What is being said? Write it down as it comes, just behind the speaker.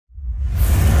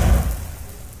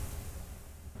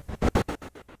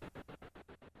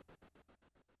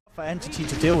For entity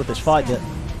to deal with this fight that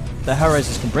the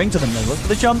Hellraisers can bring to them. They look for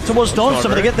the jump towards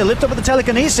Stormstormer. They get the lift up with the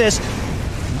telekinesis.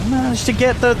 Managed to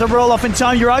get the roll off in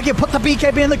time. Uragi put the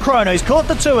BKB in the chrono. He's caught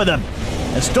the two of them.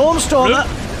 And Stormstormer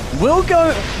will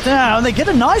go down. They get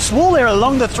a nice wall here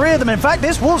along the three of them. In fact,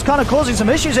 this wall's kind of causing some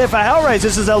issues here for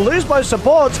Hellraisers as they'll lose both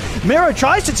supports. Miro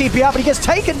tries to TP out, but he gets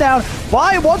taken down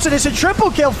by Johansson. It's a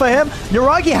triple kill for him.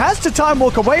 Uragi has to time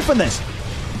walk away from this,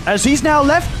 as he's now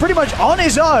left pretty much on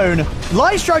his own.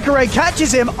 Light Strike Array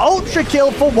catches him. Ultra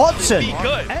kill for Watson.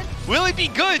 Will it be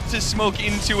good to smoke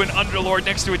into an Underlord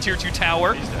next to a tier 2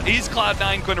 tower? Is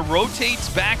Cloud9 going to rotate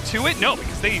back to it? No,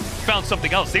 because they found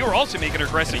something else. They were also making an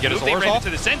aggressive move. They ran into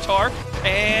the Centaur,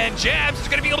 and Jabs is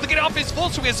going to be able to get off his full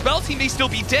swing as well. He may still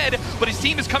be dead, but his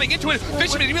team is coming into it.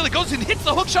 Fisherman immediately goes and hits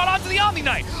the hook shot onto the Omni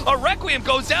Knight. A Requiem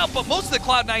goes out, but most of the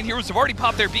Cloud9 heroes have already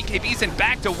popped their BKBs and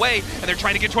backed away, and they're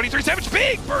trying to get 23 Savage.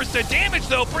 Big burst of damage,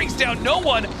 though, brings down no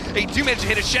one. They do manage to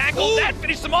hit a shackle. Ooh, that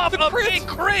finished them off. A big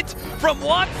crit from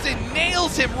Watson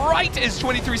nails him right as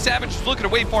 23 Savage is looking to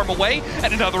waveform away,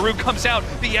 and another root comes out.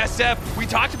 The SF, we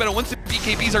talked about it, once the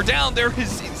BKBs are down, there is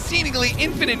seemingly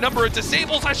infinite number of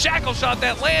disables. A shackle shot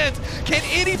that lands. Can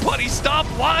anybody stop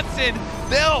Watson?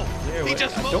 No. He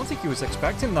just I don't think he was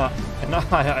expecting that. And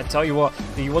I tell you what,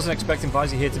 he wasn't expecting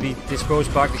Vizzy here to be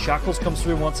disposed back. The shackles comes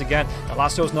through once again.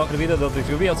 Elastro's not going to be there, though. They're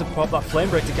going to be able to pop that flame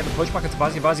break to get the pushback into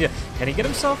Vizzy. Vizzy, can he get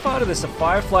himself out of this? The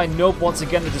Firefly, nope. Once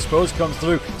again, the dispose comes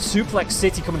through. Suplex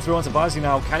City coming through onto Vizzy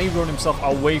now. Can he run himself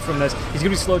away from this? He's going to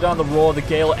be slowed down the Roar, the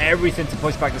Gale, everything to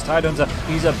push back this Tidehunter.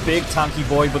 He's a big tanky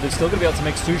boy, but they're still going to be able to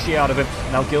make sushi out of him.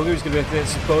 Now Gilgar is going to be able to get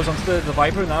disposed onto the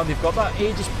Viper. Now they've got that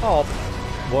Aegis pop.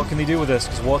 What can they do with this?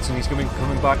 Because Watson, he's going to be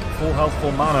coming back full health,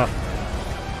 full mana.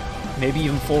 Maybe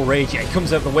even full rage. Yeah, he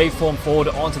comes out the waveform forward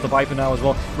onto the Viper now as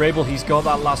well. Rabel, he's got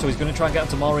that lasso. He's going to try and get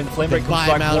into Malorine. The flame break comes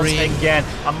back once again.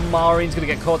 And Malorine's going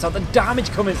to get caught out. The damage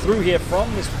coming through here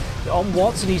from this on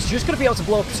Watson. He's just going to be able to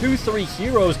blow up 2-3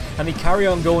 heroes. And they carry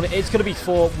on going. It's going to be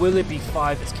 4. Will it be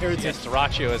 5? It's Kiritan. Yes,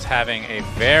 Dyrachyo is having a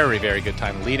very, very good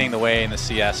time leading the way in the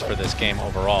CS for this game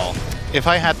overall. If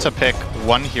I had to pick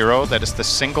one hero that is the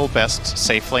single best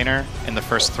safe laner in the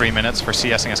first 3 minutes for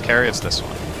CSing as carry, it's this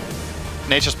one.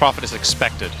 Nature's Prophet is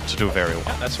expected to do very well.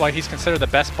 Yeah, that's why he's considered the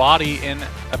best body in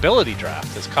ability draft.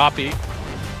 His copy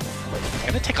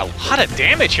going to take a lot of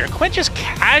damage here. Quinn just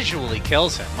casually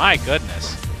kills him. My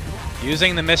goodness.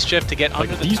 Using the mischief to get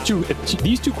under the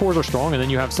these two cores are strong, and then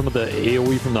you have some of the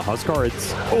AoE from the Huskar.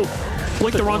 It's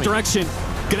blink the wrong direction.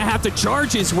 Gonna have to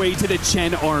charge his way to the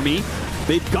Chen army.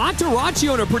 They've got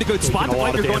Dyrachyo in a pretty good spot. The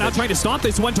Viper going out trying to stop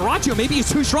this one. Dyrachyo maybe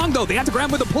he's too strong, though. They have to grab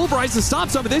him with a pulverize to stop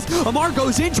some of this. Amar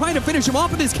goes in trying to finish him off,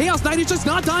 but this Chaos Knight is just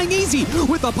not dying easy.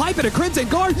 With the pipe and a Crimson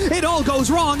Guard, it all goes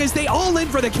wrong as they all in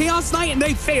for the Chaos Knight, and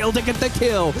they fail to get the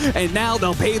kill. And now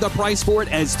they'll pay the price for it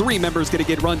as 3 members going to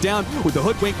get run down with the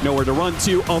Hoodwink nowhere to run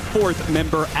to. A 4th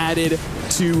member added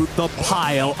to the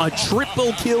pile. A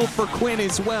triple kill for Quinn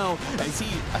as well. As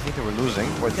I think they were losing.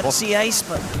 Gonna see Ace,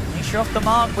 but he's off the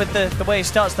mark with the way he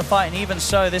starts the fight, and even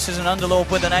so, this is an Underlord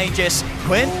with an Aegis.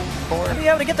 Quinn will be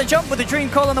able to get the jump with the Dream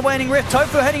Coil on the Waning Rift.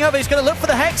 Tofu heading over, he's going to look for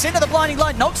the Hex into the Blinding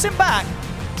Light, knocks him back.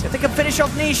 See if they can finish off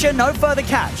Nisha, no further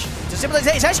catch. To symbolize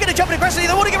it, he's actually going to jump in aggressively.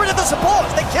 They want to get rid of the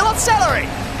supports. They kill on Celery.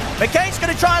 McCain's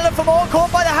going to try and look for more,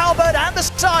 caught by the Halberd and the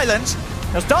Silence.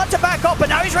 He'll start to back up, but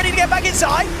now he's ready to get back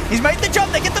inside. He's made the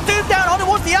jump, they get the Doom down on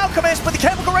towards the Alchemist, but the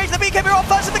Chemical Rage, the BKB off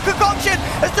first in the concoction,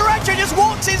 as Dyrachyo just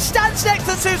walks in, stands next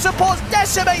to the 2 supports,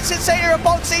 decimates Insania and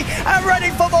Boxy, and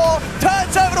ready for more.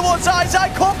 Turns over towards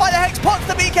Izai, caught by the Hex, pops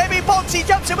the BKB, Boxy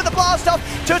jumps in with the blast off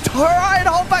to try and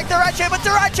hold back Dyrachyo, but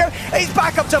Dyrachyo, he's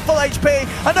back up to full HP.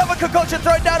 Another concoction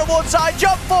thrown down towards Zai,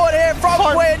 jump forward here from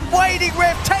Quinn, Waning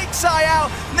Rift, takes Zai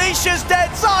out, Nisha's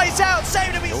dead, Zai's out,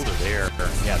 save to be...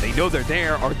 Yeah, they know they're there.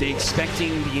 Are they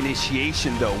expecting the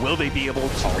initiation, though? Will they be able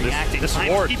to react in time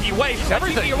to keep you away?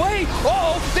 Everything away!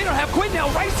 Oh, they don't have Quinn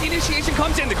now. Right, the initiation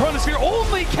comes in. The Chronosphere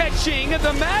only catching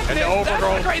the Magnet. And the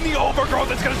Overgrowth. And the Overgrowth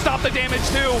that's going to stop the damage,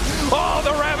 too. Oh,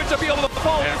 the Ravage will be able to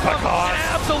fall. An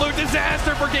absolute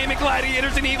disaster for Gaimin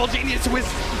Gladiators and Evil Genius.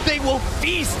 They will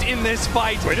feast in this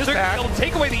fight. They're going to be able to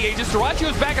take away the Aegis.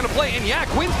 Dyrachyo's back into play, and yeah,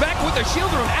 Quinn's back with the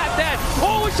Shield Room at that.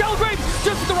 Oh, a Shell Grave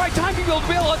just at the right time to be able to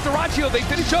bail out Dyrachyo. They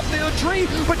finish up the tree,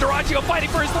 but Dyrachyo fighting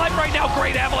for his life right now.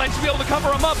 Great Avalanche to be able to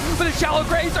cover him up, but the Shallow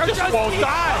Graves are just won't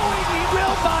die. He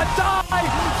will not die.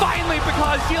 Finally,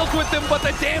 because deals with them, but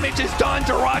the damage is done.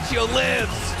 Dyrachyo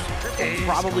lives. They'll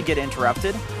probably get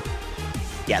interrupted.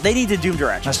 Yeah, they need to Doom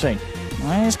Dyrachyo. I think.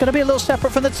 It's going to be a little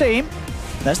separate from the team.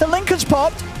 There's the Lincoln's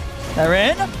popped. They're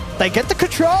in. They get the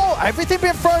control. Everything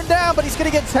being thrown down, but he's going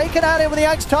to get taken out here with the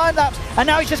Axe time lapse. And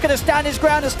now he's just going to stand his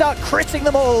ground and start critting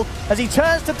them all as he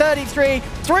turns to 33.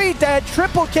 3 dead.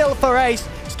 Triple kill for Ace.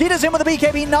 Skeeter's in with the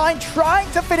BKB-9, trying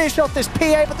to finish off this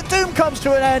PA, but the Doom comes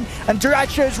to an end, and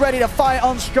Duraccio's ready to fight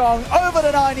on strong. Over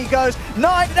to 9 he goes.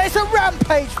 9, there's a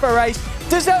rampage for Ace.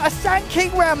 There's a Sand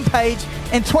King rampage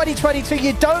in 2022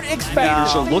 you don't expect.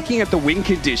 So looking at the win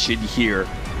condition here,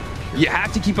 you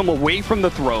have to keep him away from the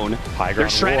throne. They're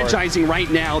strategizing right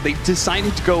now. They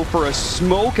decided to go for a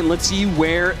smoke, and let's see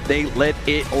where they let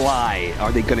it lie.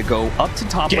 Are they going to go up to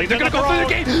top lane? They're going to go through the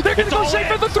gate. They're going to go straight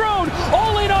for the throne.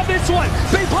 All in on this one.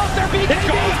 They pop their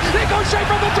BKB. They go straight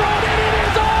for the throne, and it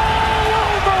is all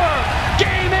over.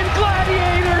 Gaimin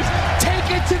Gladiators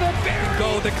take it to the very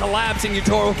go. The collapsing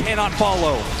Yatoro cannot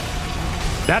follow.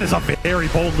 That is a very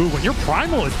bold move. When your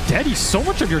Primal is dead, he's so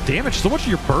much of your damage, so much of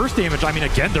your burst damage. I mean,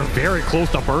 again, they're very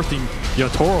close to bursting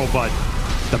Yatoro, but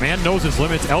the man knows his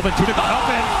limits. Elvin, tune it up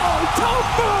in. Oh,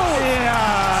 Tofu!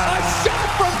 Yeah! A shot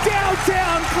from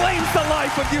downtown claims the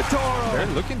life of Yatoro.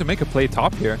 They're looking to make a play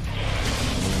top here.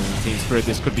 Team Spirit,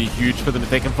 this could be huge for them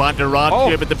if they can find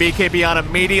Duraccio, but the BKB out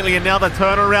immediately, and now the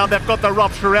turnaround, they've got the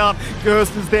rupture out.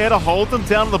 Gerst is there to hold them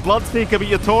down on the Bloodseeker, but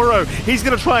Yatoro, he's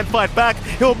going to try and fight back.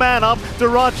 He'll man up.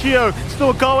 Duraccio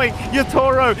still going.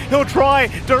 Yatoro, he'll try.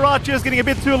 Duraccio's getting a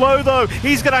bit too low though.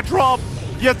 He's going to drop.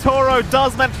 Yatoro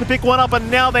does manage to pick one up,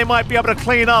 and now they might be able to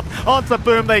clean up. Onto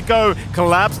Boom they go.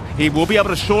 Collapse. He will be able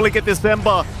to surely get this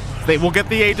Ember. They will get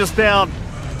the Aegis down.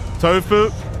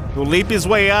 Tofu will leap his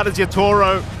way out as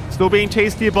Yatoro. Still being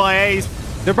chased here by Ace.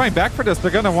 They're buying back for this. They're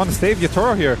going to want to save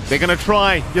Yatoro here. They're going to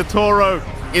try. Yatoro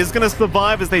is going to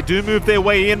survive as they do move their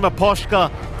way in. Maposhka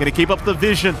going to keep up the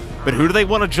vision. But who do they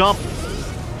want to jump?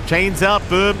 Chains out.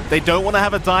 Boom. They don't want to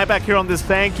have a dieback here on this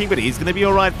Sand King, but he's going to be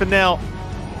all right for now.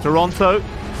 Toronto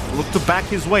look to back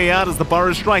his way out as the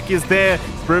Burrow Strike is there.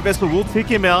 Spirit Vessel will tick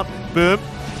him out. Boom.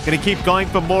 Going to keep going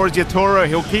for more as Yatoro.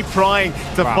 He'll keep trying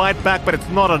to fight back, but it's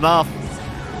not enough.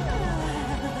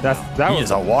 That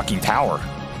is a walking tower,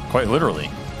 quite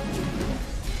literally.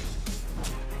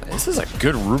 This is a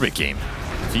good Rubik game.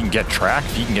 If you can get track,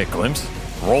 if you can get glimpse,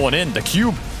 rolling in, the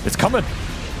cube, it's coming.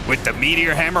 With the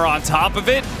Meteor Hammer on top of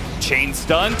it, chain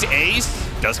stunned, Ace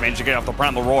does manage to get off the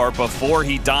Primal Roar before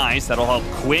he dies. That'll help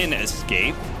Quinn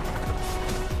escape.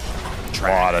 A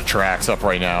lot of tracks up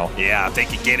right now. Yeah, if they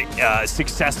could get a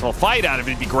successful fight out of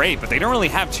it, it'd be great, but they don't really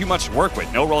have too much to work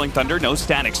with. No Rolling Thunder, no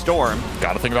Static Storm.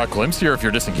 Got to think about glimpse here if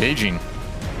you're disengaging.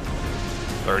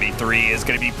 33 is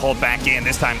going to be pulled back in.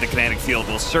 This time the kinetic field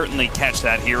will certainly catch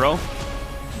that hero.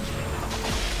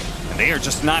 And they are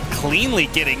just not cleanly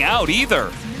getting out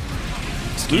either.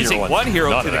 Losing one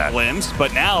hero to the glimpse,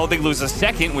 but now they lose a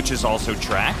second, which is also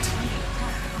tracked.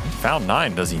 Found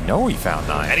 9. Does he know he found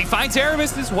 9? And he finds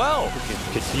Aramis as well.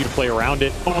 Continue to play around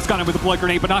it. Almost got him with a blood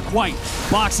grenade, but not quite.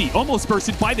 Boxy almost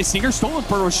bursted by the Singer. Stolen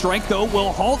Burrow Strike, though,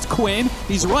 will halt Quinn.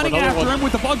 He's running after him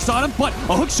with the bugs on him, but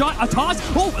a hook shot, a toss.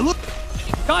 Oh, look.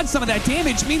 Got some of that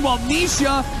damage. Meanwhile,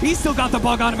 Nisha, he's still got the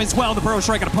bug on him as well. The Burrow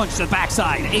Strike and a punch to the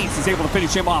backside. Ace is able to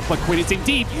finish him off, but Quinn is in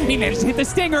deep. He managed to hit the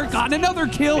Stinger, got another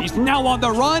kill. He's now on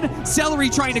the run. Celery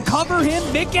trying to cover him.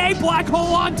 Mickey, Black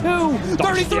Hole on 2.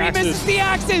 33 misses the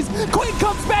axes. Quinn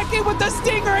comes back in with the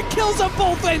Stinger and kills them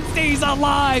both and stays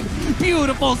alive.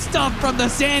 Beautiful stuff from the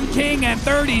Sand King, and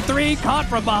 33 caught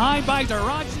from behind by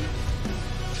Duraccio.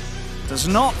 Does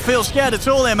not feel scared at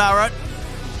all, Marot.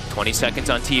 20 seconds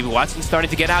on TV. Watson's starting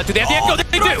to get out. Do they have the echo?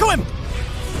 They do! Him.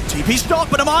 TP stock,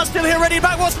 but Amar's still here, ready to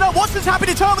back Watson up. Watson's happy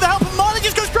to turn with the help of Amar. They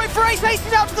just go straight for Ace. Ace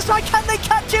is out to the side. Can they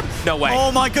catch him? No way. Oh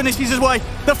my goodness, he's his way.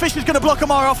 The fish is going to block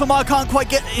Amar off. Amar can't quite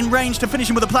get in range to finish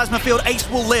him with a plasma field. Ace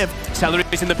will live.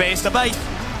 Celery's in the base. The base.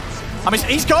 I mean,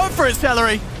 he's going for it,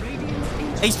 Celery.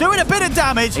 He's doing a bit of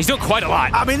damage. He's doing quite a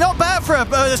lot. I mean, not bad for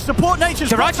a support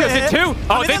nature's Duraccio's in 2.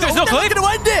 Oh, there's no clip. They're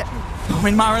going to end it. I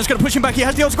mean, Maro's going to push him back. He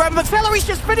has the ult to grab him, but Celery's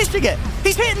just finishing it.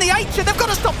 He's hitting the Ancient. They've got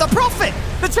to stop the Prophet.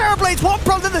 The Terrorblades one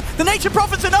problem, the Nature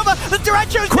Prophet's another. The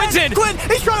Duraccio's Quinn's in. Quinn,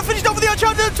 he's trying to finish off with the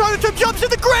Uncharted. Jumps in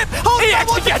the grip. Hold on,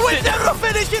 what's the Quinn never to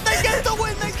finish it. They get the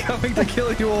win. Coming to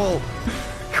kill you all.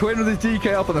 Quinn with his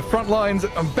DK up on the front lines.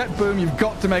 And Bet Boom, you've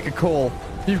got to make a call.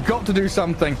 You've got to do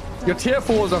something. Your tier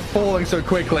 4s are falling so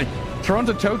quickly.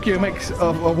 Toronto Tokyo makes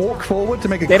a walk forward to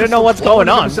make a... They don't know what's going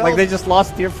on. Like, they just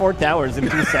lost tier 4 towers in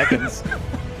 2 seconds.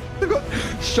 They've got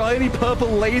shiny purple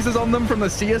lasers on them from the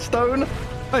Seer Stone.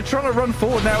 They're trying to run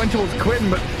forward now in towards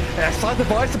Quinn, but side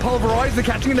device to pulverize. They're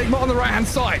catching Enigma on the right-hand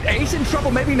side. Ace in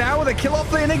trouble maybe now with a kill off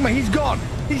the Enigma. He's gone.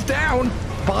 He's down.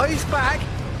 Buys back.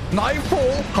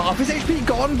 Nightfall, half his HP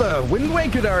gone though. Wind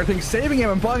Waker there, I think, saving him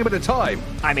and buying a bit of time.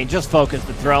 I mean, just focus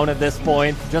the throne at this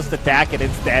point. Just attack it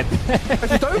instead. It's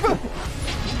just over.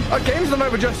 Our game's not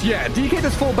over just yet. DK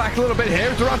does fall back a little bit here.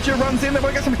 Duraccio runs in. They're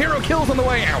going to get some hero kills on the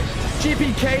way out.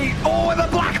 GPK, oh, and the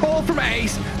black hole from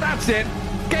Ace. That's it.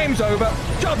 Game's over.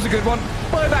 Job's a good one.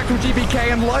 Buyback from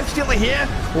GPK and Lifestealer here.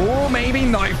 Or maybe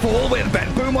Nightfall with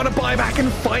Bet Boom want to buy back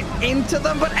and fight into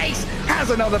them. But Ace has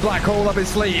another black hole up his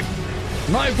sleeve.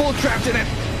 Nightfall trapped in it.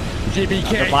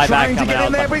 GPK trying to get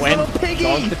in there, but he's a little piggy.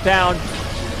 It down.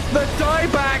 The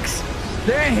diebacks,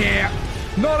 they're here.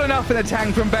 Not enough in the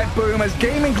tank from Bet Boom as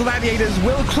Gaimin Gladiators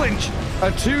will clinch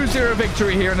a 2-0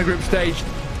 victory here in the group stage.